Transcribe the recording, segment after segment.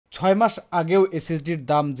6 মাস আগেও এসএসডির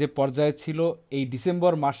দাম যে পর্যায়ে ছিল, এই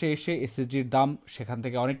ডিসেম্বর মাসে এসে এসএসডির দাম সেখান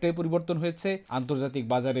থেকে অনেকটাই পরিবর্তন হয়েছে। আন্তর্জাতিক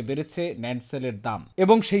বাজারে বেড়েছে ন্যান্ড সেলের দাম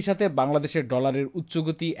এবং সেই সাথে বাংলাদেশের ডলারের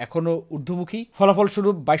উচ্চগতি এখনো ঊর্ধ্বমুখী।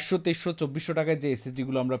 ফলাফলস্বরূপ 2200, 2300, 2400 টাকায় যে এসএসডি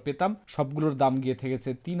গুলো আমরা পেতাম সবগুলোর দাম গিয়ে থেকেছে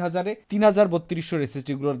 3000-এ। 3000-3200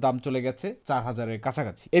 এসএসডি গুলোর দাম চলে গেছে 4000-এর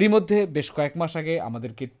কাছাকাছি। এরই মধ্যে বেশ কয়েক মাস আগে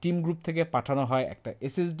আমাদেরকে টিম গ্রুপ থেকে পাঠানো হয় একটা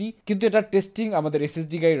এসএসডি, কিন্তু এটা টেস্টিং আমাদের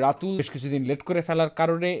এসএসডি গাই রাতুল বেশ কিছুদিন লেট করে ফেলার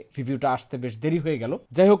কারণে রিভিউটা আসতে বেশ দেরি হয়ে গেল।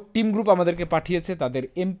 যাই হোক, টিম গ্রুপ আমাদেরকে পাঠিয়েছে তাদের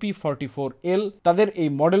MP44L। তাদের এই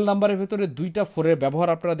মডেল নাম্বারের ভেতরে 2টা 4-এর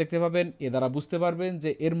ব্যবহার আপনারা দেখতে পাবেন। এ দ্বারা বুঝতে পারবেন যে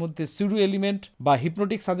এর মধ্যে সিউডো এলিমেন্ট বা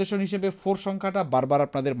হিপনোটিক সাজেশন হিসেবে 4 সংখ্যাটা বারবার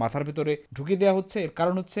আপনাদের মাথার ভেতরে ঢুকিয়ে দেওয়া হচ্ছে। এর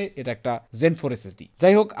কারণ হচ্ছে এটা একটা Gen4 এসএসডি।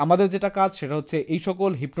 যাই হোক, আমাদের যেটা কাজ সেটা হচ্ছে এই সকল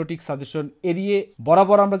হিপনোটিক সাজেশন এড়িয়ে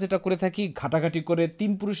বরাবর আমরা যেটা করে থাকি, ঘাটাঘাটি করে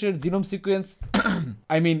 3 পুরুষের জিনোম সিকোয়েন্স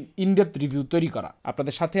ইনডেপথ রিভিউ তৈরি করা।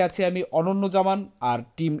 আপনাদের সাথে আছি আমি অনন্য জামান আর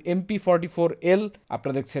টিম MP44L।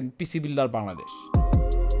 আপনারা দেখছেন পিসি বিল্ডার বাংলাদেশ।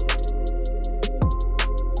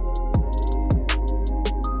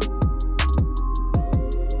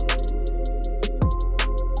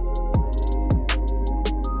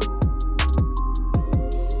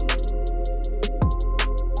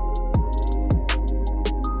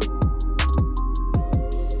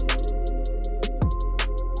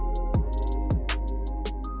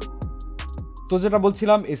 তো যেটা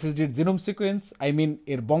বলছিলাম, এসএসডির জিনোম সিকোয়েন্স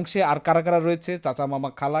এর বংশে আর কারা কারা রয়েছে, চাচা মামা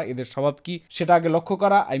খালা, এদের স্বভাব কি সেটা আগে লক্ষ্য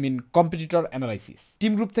করা, কম্পিটিটর অ্যানালাইসিস।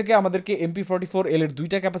 টিম গ্রুপ থেকে আমাদেরকে MP44L এর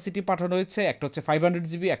 2টা ক্যাপাসিটি পাঠানো হয়েছে, একটা হচ্ছে 500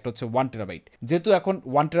 জিবি, একটা হচ্ছে 1 টেরাবাইট। যেহেতু এখন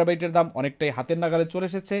 1 টেরাবাইটের দাম অনেকটাই হাতের নাগালে চলে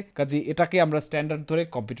এসেছে, কাজে এটাকে আমরা স্ট্যান্ডার্ড ধরে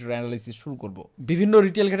কম্পিউটার অ্যানালাইসিস শুরু করব। বিভিন্ন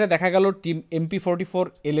রিটেল ঘেটে দেখা গেল টিম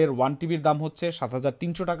MP44L এর 1 টিবির দাম হচ্ছে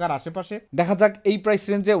 7300 টাকার আশেপাশে। দেখা যাক এই প্রাইস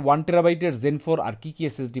রেঞ্জে 1 টেরাবাইটের Gen4 আর কি কি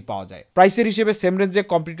এসএসডি পাওয়া যায়। প্রাইসের হিসেবে সেম রেঞ্জে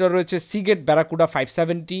কম্পিউটার রয়েছে সিগেট ব্যারাকুডা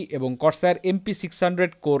 570 এবং কর্সার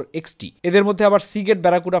MP600 কোর XT। এদের মধ্যে আবার সিগেট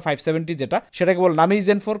ব্যারাকুডা 570 যেটা, সেটা কেবল নামেই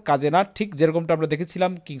Gen4, কাজে না, ঠিক যেরকমটা আমরা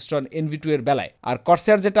দেখেছিলাম কিংস্টন NV2 এর বেলায়। আর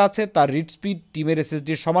কর্সার যেটা আছে তার রিড স্পিড টিমের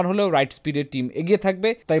এসএসডির সমান হলেও রাইট স্পিডে টিম এগিয়ে থাকবে।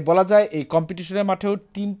 তাই বলা যায় এই কম্পিটিশনের মাঠেও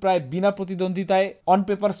টিম প্রায় বিনা প্রতিদ্বন্দ্বিতায় অন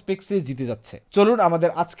পেপার স্পেক্সে জিতে যাচ্ছে। চলুন আমাদের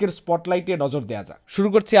আজকের স্পটলাইটে নজর দেওয়া যাক। শুরু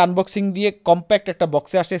করছি আনবক্সিং দিয়ে। কম্প্যাক্ট একটা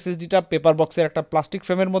বক্সে আসে এসএসডিটা, পেপার বক্সের একটা প্লাস্টিক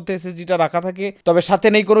ফ্রেমের মধ্যে এসএসডিটা রাখা থাকে, তবে সাথে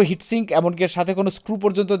নেই কোনো হিটসিঙ্ক, এমনকি সাথে কোনো স্ক্রু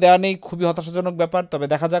পর্যন্ত দেওয়া নেই। খুবই হতাশাজনক ব্যাপার। তবে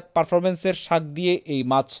দেখা যাক পারফরমেন্সের শাক দিয়ে এই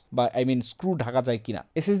মাছ বা স্ক্রু ঢাকা যায় কিনা।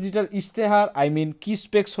 এসএসডিটার ইশতেহার কি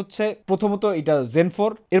স্পেক্স হচ্ছে, প্রথমত এটা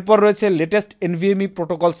Gen4, এরপর রয়েছে লেটেস্ট NVMe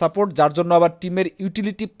প্রোটোকল সাপোর্ট, যার জন্য আবার টিমের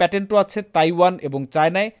ইউটিলিটি প্যাটেন্টও আছে তাইওয়ান এবং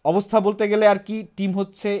চায়নায়। অবস্থা বলতে গেলে আর কি, টিম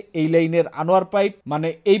হচ্ছে এই লাইনের আনোয়ার পাইপ,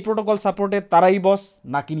 এই প্রোটোকল সাপোর্টে তারাই বস,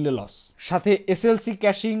 না কিনলে লস। সাথে SLC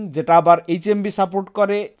ক্যাশিং, যেটা আবার HMB সাপোর্ট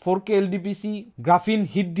করে, 4K LDPC, graphene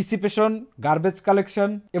hit dissipation, garbage collection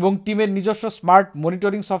এবং টিমের নিজস্ব স্মার্ট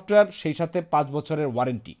মনিটরিং সফটওয়্যার, সেই সাথে 5 বছরের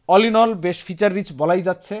ওয়ারেন্টি। অল ইন অল বেশ ফিচার রিচ বলাই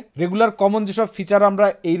যাচ্ছে। রেগুলার কমন যেসব ফিচার আমরা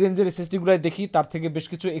এই রেঞ্জের এসএসডি গুলোয় দেখি, তার থেকে বেশ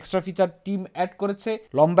কিছু এক্সট্রা ফিচার টিম অ্যাড করেছে।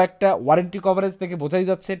 লম্বা একটা ওয়ারেন্টি কভারেজ থেকে বোঝাই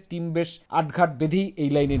যাচ্ছে টিম বেশ আটঘাট বেঁধেই এই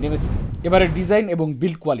লাইনে নেমেছে। এবারে ডিজাইন এবং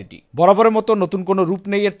বিল্ড কোয়ালিটি। বরাবরের মতো নতুন কোনো রূপ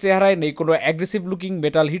নেই এর চেহারায়, নেই কোনো অ্যাগ্রেসিভ লুকিং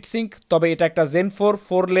মেটাল হিটসিঙ্ক। তবে এটা একটা Gen4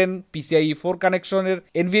 4 lane PCIe 4 কানেকশনের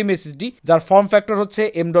NVMe SSD, যার ফর্ম ফ্যাক্টর হচ্ছে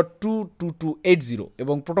M.2 2280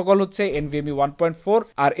 এবং প্রোটোকল হচ্ছে NVMe 1.4।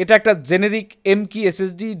 আর এটা একটা জেনেরিক M কি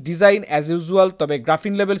SSD, ডিজাইন অ্যাজ ইউজুয়াল, তবে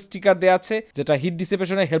গ্রাফিন লেভেল স্টিকার দেওয়া আছে যেটা হিট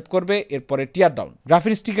ডিসিপেশনে হেল্প করবে। এরপরে টিয়ার ডাউন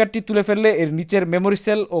গ্রাফিন স্টিকারটি তুলে ফেললে এর নিচের মেমোরি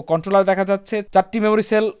সেল ও কন্ট্রোলার দেখা যাচ্ছে, 4টি মেমোরি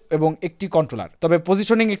সেল এবং 1টি কন্ট্রোলার। তবে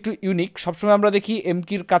পজিশনিং একটু ইউনিক। সবসময় আমরা দেখি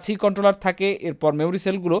এমকির কাছেই কন্ট্রোলার থাকে, এরপর মেমোরি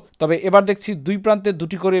সেলগুলো। তবে এবার দেখছি 2 প্রান্তে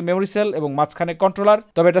 2টি করে মেমোরি সেল এবং মাঝখানে কন্ট্রোলার।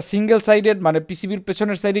 তবে এটা সিঙ্গেল সাইডেড, পিসিবির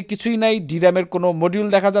পেছনের সাইডে কিছুই নাই, ডিরামের কোনো মডিউল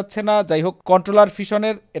দেখা যাচ্ছে না। যাই হোক, কন্ট্রোলার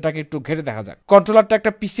ফিশনের এটাকে একটু ঘেটে দেখা যাক। কন্ট্রোলারটা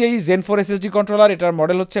একটা PCIe Gen4 SSD কন্ট্রোলার। এটার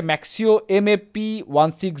মডেল হচ্ছে Maxio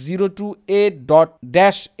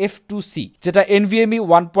MAP1602A.F2C, যেটা NVMe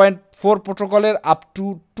 1.4 প্রোটোকলের আপ টু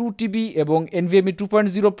 2 TB এবং NVMe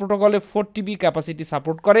 2.0 প্রোটোকলে 4 TB ক্যাপাসিটি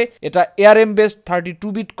সাপোর্ট করে। এটা ARM বেসড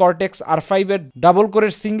 32-বিট Cortex R5 এর ডাবল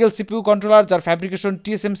কোরের সিঙ্গেল CPU কন্ট্রোলার, যার fabrication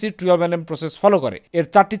TSMC 12nm process follow করে। এর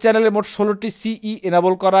 4টি চ্যানেলে মোট 16টি CE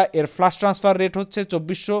এনেবল করা। এর ফ্ল্যাশ ট্রান্সফার রেট হচ্ছে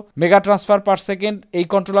 2400 মেগা ট্রান্সফার পার সেকেন্ড। এই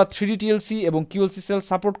কন্ট্রোলার 3D TLC এবং QLC সেল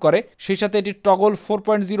সাপোর্ট করে, সেই সাথে এটি টগল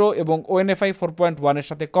 4.0 এবং ONFI 4.1 এর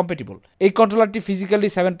সাথে কম্প্যাটিবল। এই কন্ট্রোলারটি ফিজিক্যালি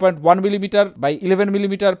 7.1 মিলিমিটার বাই 11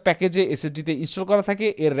 মিলিমিটার প্যাকেজে এসএসডিতে ইনস্টল করা থাকে।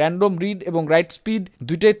 এর র্যান্ডম রিড এবং রাইট স্পিড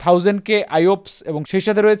দুইটাই 1000K IOPS এবং সেই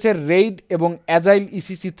সাথে রয়েছে রেইড এবং অ্যাজাইল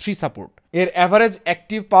ECC 3 সাপোর্ট। এর অ্যাভারেজ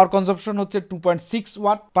অ্যাক্টিভ পাওয়ার কনজাম্পশন হচ্ছে 2.6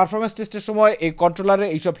 ওয়াট। পারফরমেন্স টেস্টের সময় এই কন্ট্রোলারে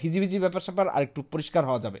এইসব হিজিবিজি ব্যাপার স্যাপার আর একটু পরিষ্কার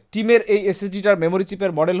হওয়া যাবে। টিমের এই এসএসডিটার মেমোরি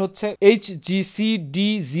চিপের মডেল হচ্ছে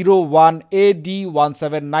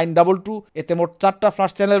HGCD01AD17922। এতে মোট 4টা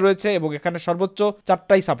ফ্ল্যাশ চ্যানেল রয়েছে এবং এখানে সর্বোচ্চ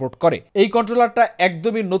 4টাই সাপোর্ট করে। এই কন্ট্রোলারটা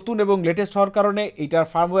একদমই নতুন এবং লেটেস্ট হওয়ার কারণে এটার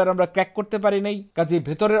ফার্মওয়্যার আমরা ক্র্যাক করতে পারি নাই, কাজেই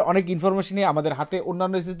ভেতরের অনেক ইনফরমেশনই আমাদের হাতে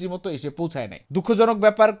অন্যান্য এসএসডির মতো এসে পৌঁছায় নাই। দুঃখজনক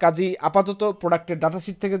ব্যাপার, কাজেই আপাতত প্রোডাক্টের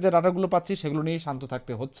ডাটাশিট থেকে যে ডাটাগুলো পাচ্ছি সেগুলো নিয়ে শান্ত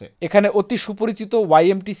থাকতে হচ্ছে। এখানে অতি সুপরিচিত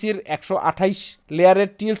YMTC-র 128 লেয়ারের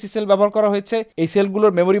TLC সেল ব্যবহার করা হয়েছে। এই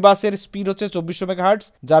সেলগুলোর মেমোরি বাসের স্পিড হচ্ছে 2400 মেগাহার্টজ,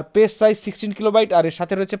 যার পেজ সাইজ 16 কিলোবাইট, আর এর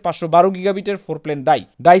সাথে রয়েছে 512 গিগাবিটের 4 প্লেন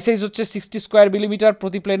ডাই সাইজ হচ্ছে 60 স্কয়ার মিলিমিটার।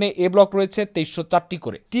 প্রতি প্লেনে এ ব্লক রয়েছে 2304টি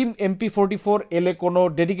করে। টিম MP44L এ কোনো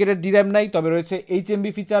ডেডিকেটেড DRAM নাই, তবে রয়েছে HMB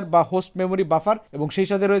ফিচার বা হোস্ট মেমোরি বাফার এবং সেই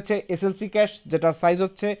সাথে রয়েছে SLC ক্যাশ, যেটার সাইজ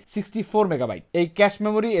হচ্ছে 64 মেগাবাইট। এই ক্যাশ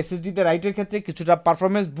মেমোরি এসএসডি তে রাইটের ক্ষেত্রে কিছুটা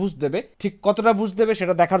পারফরমেন্স বুস্ট দেবে। ঠিক কতটা বুস্ট দেবে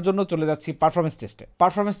সেটা দেখার জন্য চলে যাচ্ছি পারফরমেন্স টেস্টে।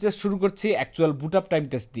 পারফরমেন্স টেস্ট শুরু করছি অ্যাকচুয়াল বুট আপ টাইম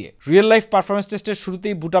টেস্ট দিয়ে। রিয়েল লাইফ পারফরমেন্স টেস্টের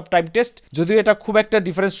শুরুতেই বুট আপ টাইম টেস্ট, যদিও এটা খুব একটা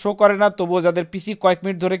ডিফারেন্স শো করে না, তবুও যাদের পিসি কয়েক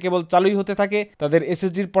মিনিট ধরে কেবল চালুই হতে থাকে তাদের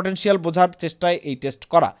এসএসডির পটেনশিয়াল বোঝার চেষ্টায় এই টেস্ট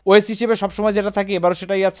করা। ওএস হিসেবে সবসময় যেটা থাকে এবারও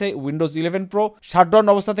সেটাই আছে, উইন্ডোজ 11 প্রো। শাটডাউন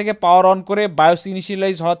অবস্থা থেকে পাওয়ার অন করে বায়োস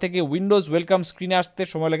ইনিশিয়ালাইজ হওয়া থেকে উইন্ডোজ ওয়েলকাম স্ক্রিনে আসতে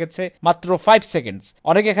সময় লেগেছে মাত্র 5 সেকেন্ডস।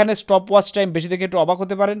 অনেকে এখানে স্টপ ওয়াচ টাইম বেশি দেখে একটু অবাক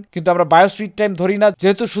হতে পারেন, কিন্তু আমরা বায়োস রিড টাইম ধরি না,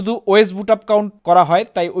 যেহেতু শুধু ওএস বুট আপ কাউন্ট করা হয়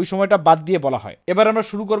তাই ওই সময়টা বাদ দিয়ে বলা হয়। এবার আমরা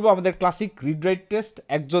শুরু করব আমাদের ক্লাসিক রিড রাইট টেস্ট।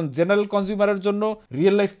 একজন জেনারেল কনজিউমারের জন্য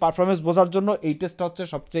রিয়েল লাইফ পারফরমেন্স বোঝার জন্য এই টেস্টটা হচ্ছে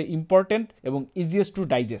সবচেয়ে ইম্পর্টেন্ট এবং ইজিয়েস্ট টু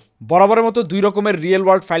ডাইজেস্ট। বরাবরের মতো দুই রকমের রিয়েল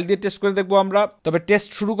ওয়ার্ল্ড ফাইল দিয়ে টেস্ট করে দেখবো আমরা। তবে টেস্ট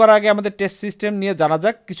শুরু করার আগে আমাদের টেস্ট সিস্টেম নিয়ে জানা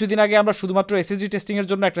যাক। কিছুদিন আগে আমরা শুধুমাত্র এসএসডি টেস্টিং এর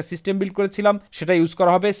জন্য একটা সিস্টেম বিল্ড করেছিলাম, সেটা ইউজ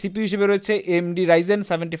করা হবে। সিপিইউ হিসেবে রয়েছে AMD Ryzen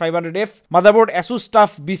 7500F, motherboard Asus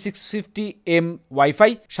TUF B650M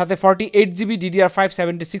Wi-Fi, সাথে 48GB DDR5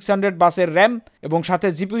 7600 বাসের RAM এবং সাথে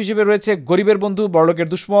জিপিইউ হিসেবে রয়েছে গরিবের বন্ধু বড়লোকের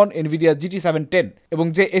দুশ্মন NVIDIA GT 710। এবং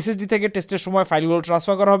যে এসএসডি থেকে টেস্টের সময় ফাইলগুলো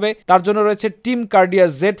ট্রান্সফার করা হবে তার জন্য রয়েছে team কার্ডিয়া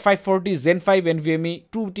Z540 Gen5 NVMe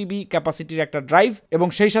 2TB ক্যাপাসিটির একটা ড্রাইভ এবং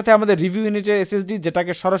সেই সাথে আমাদের রিভিউ ইউনিটের এসএসডি,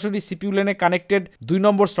 যেটাকে সরাসরি সিপিইউ লেনে কানেক্টেড 2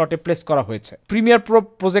 নম্বর স্লটে প্লেস করা হয়েছে। Premiere Pro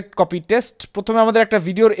project copy test. প্রথমে আমাদের একটা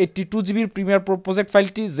ভিডিওর 82GB প্রিমিয়ার প্রো প্রজেক্ট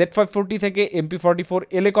ফাইলটি Z540 থেকে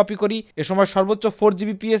MP44L এ কপি করি। এ সময় সর্বোচ্চ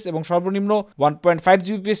 4Gbps এবং সর্বনিম্ন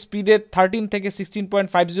 1.5Gbps স্পিডে 13 থেকে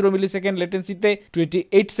 16.50 মিলিসেকেন্ড লেটেন্সিতে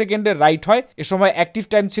 28 সেকেন্ডে রাইট হয়। এ সময় অ্যাক্টিভ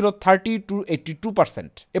টাইম ছিল 30 to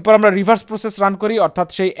 82%। এরপর আমরা রিভার্স প্রসেস রান করি, অর্থাৎ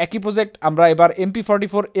সেই একই প্রজেক্ট আমরা এবার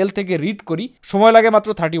MP44L থেকে রিড করি। সময় লাগে মাত্র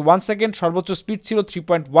 31 সেকেন্ড। সর্বোচ্চ স্পিড ছিল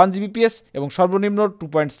 3.1 Gbps এবং সর্বনিম্ন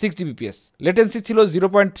 2.6 Gbps। লেটেন্সি ছিল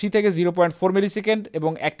 0.3 থেকে 0.4 মিলিসেকেন্ড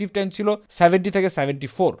এবং অ্যাক্টিভ টাইম ছিল 70 থেকে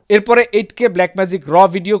 74। এরপরে 8K ব্ল্যাকম্যাজিক র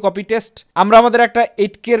ভিডিও কপি টেস্ট। আমরা আমাদের একটা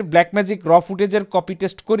 8K এর ব্ল্যাকম্যাজিক র ফুটেজের কপি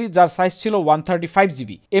টেস্ট করি, যার সাইজ ছিল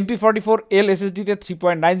 135GB। MP44L SSD তে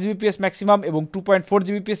 3.9 Gbps ম্যাক্সিমাম এবং 2.4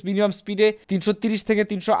 Gbps মিনিমাম স্পিডে 330 থেকে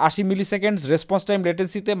 380 মিলিসেকেন্ড। রেসপন্স টাইম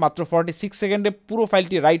লেটেন্সিতে মাত্র 46 সেকেন্ডে পুরো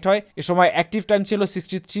ফাইলটি রাইট হয়। এ সময় অ্যাক্টিভ টাইম ছিল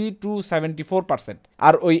 63 to 74%।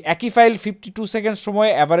 আর ওই একই ফাইল 52 সেকেন্ড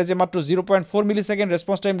সময়ে অ্যাভারেজে মাত্র 0.4 মিলিসেকেন্ড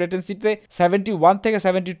রেসপন্স টাইম লেটেন্সিতে 71 থেকে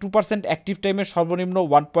 72% অ্যাক্টিভ টাইমে সর্বনিম্ন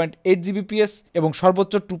 1.8 Gbps এবং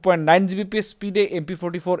সর্বোচ্চ 2.9 Gbps স্পিডে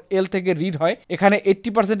MP44L থেকে রিড হয়। এখানে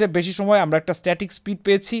 80% এর বেশি সময় আমরা একটা স্ট্যাটিক স্পিড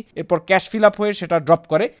পেয়েছি। এরপর ক্যাশ ফিল আপ হয়ে সেটা ড্রপ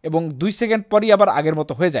করে এবং 2 সেকেন্ড পরই আবার আগের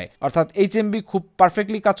মতো হয়ে যায়, অর্থাৎ HMB খুব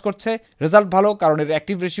পারফেক্টলি কাজ করছে। রেজাল্ট ভালো কারণ এর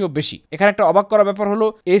অ্যাক্টিভ রেশিও বেশি। এখানে একটা অবাক করা ব্যাপার হলো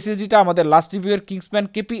এসএসডিটা আমাদের লাস্ট রিভিউয়ের কিংসম্যান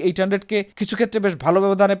KP800 কে কিছু ক্ষেত্রে বেশ ভালো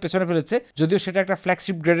ব্যবধানে পেছনে ফেলেছে, যদিও সেটা একটা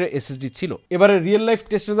ফ্ল্যাগশিপ গ্রেডের এসএসডি ছিল। এবারে রিয়েল লাইফ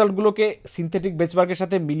টেস্ট রেজাল্টগুলোকে সিনথেটিক বেঞ্চমার্কের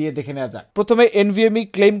সাথে মিলিয়ে দেখে নেওয়া যাক। প্রথমে NVMe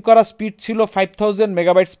ক্লেম করা স্পিড ছিল 5000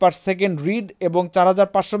 মেগাবাইটস পার সেকেন্ড রিড এবং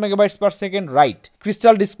 4500 megabytes per second right.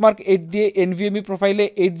 Crystal ডিস্কমার্ক 8 দিয়ে NVMe প্রোফাইলে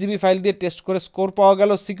 8GB ফাইল দিয়ে টেস্ট করে স্কোর পাওয়া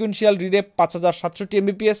গেল সিকুয়েন্সিয়াল রিডে 5760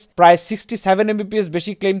 MBPS, প্রায় 67 MBPS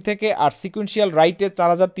বেশি ক্লেম থেকে, আর সিকুয়েন্সিয়াল রাইটে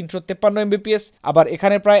 4353 MBPS, আবার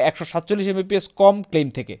এখানে প্রায় 147 MBPS কম ক্লেম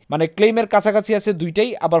থেকে। মানে ক্লেমের কাছাকাছি আছে দুইটাই।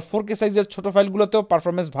 আবার 4K সাইজের ছোট ফাইলগুলোতেও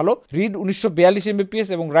পারফরমেন্স ভালো। রিড 1942 MBPS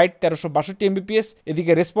এবং রাইট 1362 MBPS।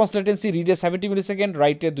 এদিকে রেসপন্স লেটেন্সি রিডে 70 মিলিসেকেন্ড,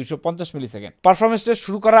 রাইটে 250 মিলিসেকেন্ড। পারফরমেন্স টেস্ট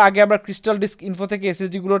শুরু করার আগে আমরা ক্রিস্টাল ডিস্ক ইনফো থেকে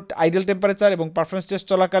এসএসডি গুলোর আইডল টেম্পারেচার এবং পারফরমেন্স টেস্ট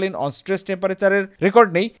চলাকালীন অন স্ট্রেস টেম্পারেচারের রেকর্ড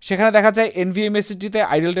নেই। সেখানে দেখা যায় NVMe এসএসডিতে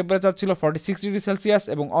আইডল টেম্পারেচার ছিল 46 ডিগ্রি সেলসিয়াস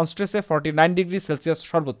এবং অন স্ট্রেসে 49 ডিগ্রি সেলসিয়াস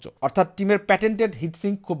সর্বোচ্চ। অর্থাৎ টিমের প্যাটেন্টেড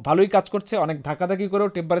হিটসিঙ্ক খুব ভালোই কাজ করছে। অনেক ধাক্কাধাক্কি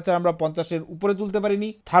করেও টেম্পারেচার আমরা 50 এর উপরে তুলতে পারিনি।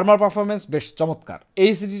 থার্মাল পারফরমেন্স বেশ চমৎকার। এই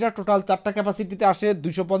এসএসডিটা টোটাল 4টা ক্যাপাসিটিতে আসে,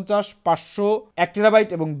 250, 500, 1 টেরাবাইট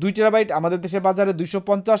এবং 2 টেরাবাইট। আমাদের দেশের বাজারে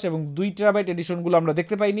 250 এবং 2 টেরাবাইট এডিশনগুলো আমরা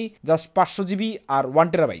দেখতে পাইনি, জাস্ট 500GB আর 1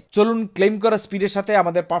 টেরাবাইট। চলুন ক্লেম করা স্পিডের সাথে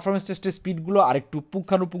আমাদের পারফরমেন্স টেস্টের স্পিডগুলো আরেকটু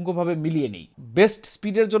পুঙ্খানুপুঙ্খভাবে মিলিয়ে নেই। বেস্ট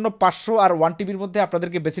স্পিডের জন্য 500 আর 1 টিবির মধ্যে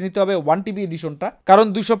আপনাদেরকে বেছে নিতে হবে 1 টিবি এডিশনটা, কারণ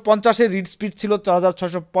 250 এর রিড স্পিড ছিল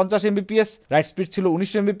 4650 এমবিপিএস, রাইট স্পিড ছিল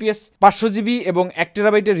 1900 এমবিপিএস। 500 জিবি এবং 1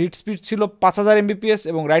 টেরাবাইটের রিড স্পিড ছিল 5000 এমবিপিএস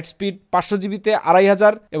এবং রাইট স্পিড 500 জিবিতে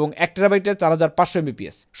 2500 এবং 1 টেরাবাইটে 4500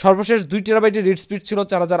 এমবিপিএস। সর্বশেষ 2 টেরাবাইটের রিড স্পিড ছিল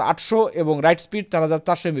 4800 এবং রাইট স্পিড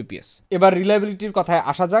 4400 এমবিপিএস। এবার রিলায়েবিলিটির কথায়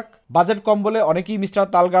আসা যাক। বাজেট কম বলে অনেকেই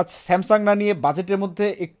মিস্টার তালগাছ স্যামসাং না নিয়ে বাজেটের মধ্যে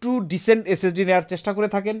একটু ডিসেন্ট এসএসডি নেওয়ার চেষ্টা করে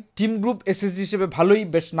থাকেন। টিম গ্রুপ এসএসডি হিসেবে ভালোই,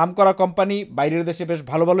 বেশ নামকরা কোম্পানি, বাইরের দেশে বেশ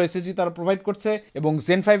ভালো ভালো এসএসডি তারা প্রোভাইড করছে এবং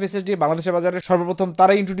Gen5 এসএসডি বাংলাদেশের বাজারে সর্বপ্রথম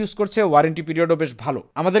তারা ইন্ট্রোডিউস করছে, ওয়ারেন্টি পিরিয়ডও বেশ ভালো।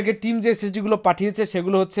 আমাদেরকে টিম যে এসএসডি গুলো পাঠিয়েছে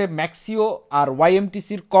সেগুলো হচ্ছে ম্যাক্সিও আর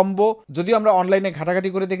ওয়াইএমটিসির কম্বো। যদিও আমরা অনলাইনে ঘাটাঘাটি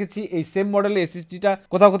করে দেখেছি এই সেম মডেলের এসএসডিটা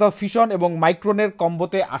কোথাও কোথাও ফিশন এবং মাইক্রনের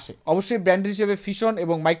কম্বোতে আসে। অবশ্যই ব্র্যান্ড হিসেবে ফিশন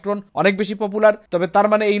এবং মাইক্রন অনেক বেশি পপুলার, তবে তার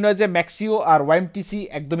মানে এই নয় যে ম্যাক্সিও আর ওয়াইএমটিসি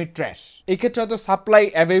একদমই ট্র্যাশ। এই ক্ষেত্রে হয়তো সাপ্লাই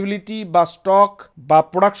অ্যাভেলেবিলিটি বা স্টক বা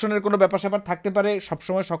প্রোডাকশনের কোনো ব্যাপার স্যাপার থাকতে পারে,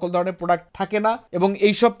 সবসময় সকল ধরনের প্রোডাক্ট থাকে না এবং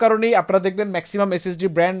এইসব কারণেই আপনারা দেখবেন ম্যাক্সিমাম এসএসডি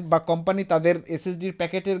ব্র্যান্ড বা কোম্পানি তাদের এসএসডির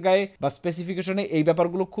প্যাকেটের গায়ে বা স্পেসিফিকেশনে এই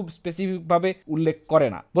ব্যাপারগুলো খুব স্পেসিফিক ভাবে উল্লেখ করে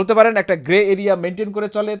না। বলতে পারেন একটা গ্রে এরিয়া মেনটেন করে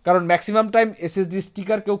চলে, কারণ ম্যাক্সিমাম টাইম এসএসডি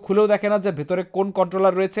স্টিকার কেউ খুলেও দেখে না যে ভেতরে কোন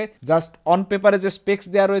কন্ট্রোলার রয়েছে। জাস্ট অন পেপারে যে স্পেক্স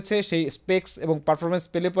দেওয়া রয়েছে সেই স্পেক্স এবং পারফরমেন্স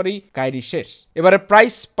পেলে পরেই কাহিনী শেষ। এবারে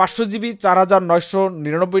প্রাইস 500 জিবি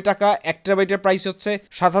 4999 টাকা, 1 টেরাবাইটের প্রাইস হচ্ছে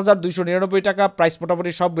 7299 টাকা। প্রাইস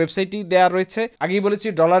মোটামুটি সব ওয়েবসাইটেই দেওয়া রয়েছে। আগেই বলেছি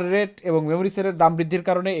ডলার রেট এবং মেমোরি সেলের দাম বৃদ্ধির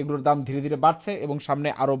কারণে এগুলোর দাম ধীরে ধীরে বাড়ছে এবং সামনে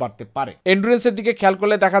আরো বাড়তে পারে। এন্ডুরেন্সের দিকে খেয়াল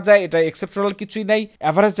করলে দেখা যায় এটা এক্সেপশনাল কিছুই নাই।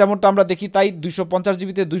 এভারেজ যেমনটা আমরা দেখি তাই 250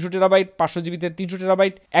 জিবিতে 200 টেরাবাইট, 500 জিবিতে 300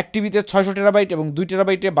 টেরাবাইট, 1 টিবিতে 600 টেরাবাইট এবং 2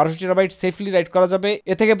 টেরাবাইটে 1200 টেরাবাইট সেফলি রাইট করা যাবে।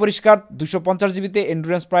 এ থেকে পরিষ্কার 250 জিবিতে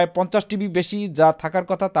এন্ডুরেন্স প্রায় 50 টিবি বেশি, যা থাকার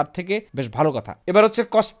কথা তার থেকে বেশ ভালো কথা। এবার হচ্ছে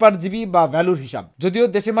কস্ট পার জিবি বা ভ্যালুর হিসাব। যদিও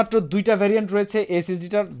দেশে মাত্র 2টা ভ্যারিয়েন্ট রয়েছে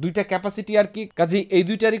এসএসডিটার, 2টা ক্যাপাসিটি আর কি, কাজে এই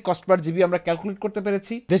দুইটারই কস্ট পার জিবি আমরা ক্যালকুলেট করতে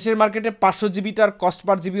পেরেছি। দেশের মার্কেটে 500 জিবিটার কস্ট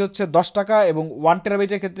পার জিবি হচ্ছে 10 টাকা এবং 1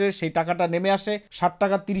 টেরাবাইটের ক্ষেত্রে সেই টাকাটা নেমে আসে 60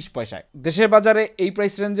 টাকা 30 পয়সায়। দেশের বাজারে এই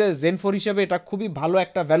প্রাইস রেঞ্জে Gen4 হিসেবে এটা খুবই ভালো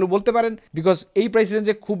একটা ভ্যালু বলতে পারেন, বিকজ এই প্রাইস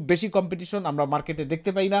রেঞ্জে খুব বেশি কম্পিটিশন আমরা মার্কেটে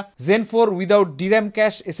দেখতে পাই না। Gen4 without DRAM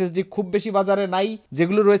cash SSD খুব বেশি বাজারে নাই,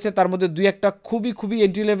 যেগুলো রয়েছে তার মধ্যে দুই একটা খুবই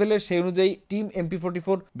এন্ট্রি লেভেলের, সেই অনুযায়ী টিম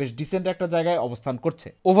MP44 বেশ ডিসেন্ট একটা জায়গায় অবস্থান করছে।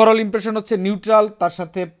 ওভারঅল ইমপ্রেশন হচ্ছে নিউট্রাল, তার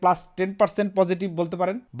সাথে প্লাস 10% পজিটিভ বলতে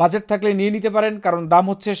পারেন। বাজেট থাকলে নিয়ে নিতে পারেন, কারণ দাম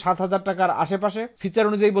হচ্ছে 7000 টাকার আশেপাশে। ফিচার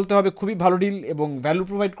অনুযায়ী বলতে হবে খুবই ভালো ডিল এবং ভ্যালু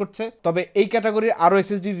প্রোভাইড করছে। তবে এই ক্যাটাগরির আরো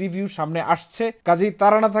এসএসডি রিভিউ সামনে আসছে, কাজেই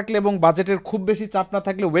তারা না থাকলে এবং বাজেটের খুব বেশি চাপ না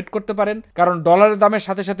থাকলে ওয়েট করতে পারেন, কারণ ডলারের দামের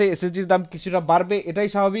সাথে সাথে এসএসডির দাম কিছুটা বাড়বে, এটাই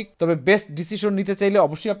স্বাভাবিক। তবে বেস্ট ডিসিশন নিতে চাইলে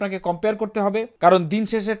অবশ্যই আপনাকে কম্পেয়ার করতে হবে, কারণ দিন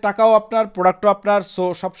শেষে টাকাও আপনার, প্রোডাক্টও আপনার, সো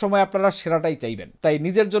সবসময় আপনারা সেরাটাই চাইবেন। তাই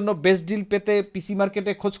নিজের জন্য বেস্ট ডিল পেতে পিসি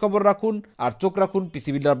মার্কেটে খোঁজ খবর রাখুন আর চোখ রাখুন পিসি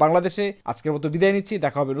বিল্ডার বাংলাদেশে। আজকের মতো বিদায় নিচ্ছি,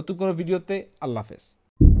 দেখা হবে নতুন কোনো ভিডিওতে। আল্লাহ হাফেজ।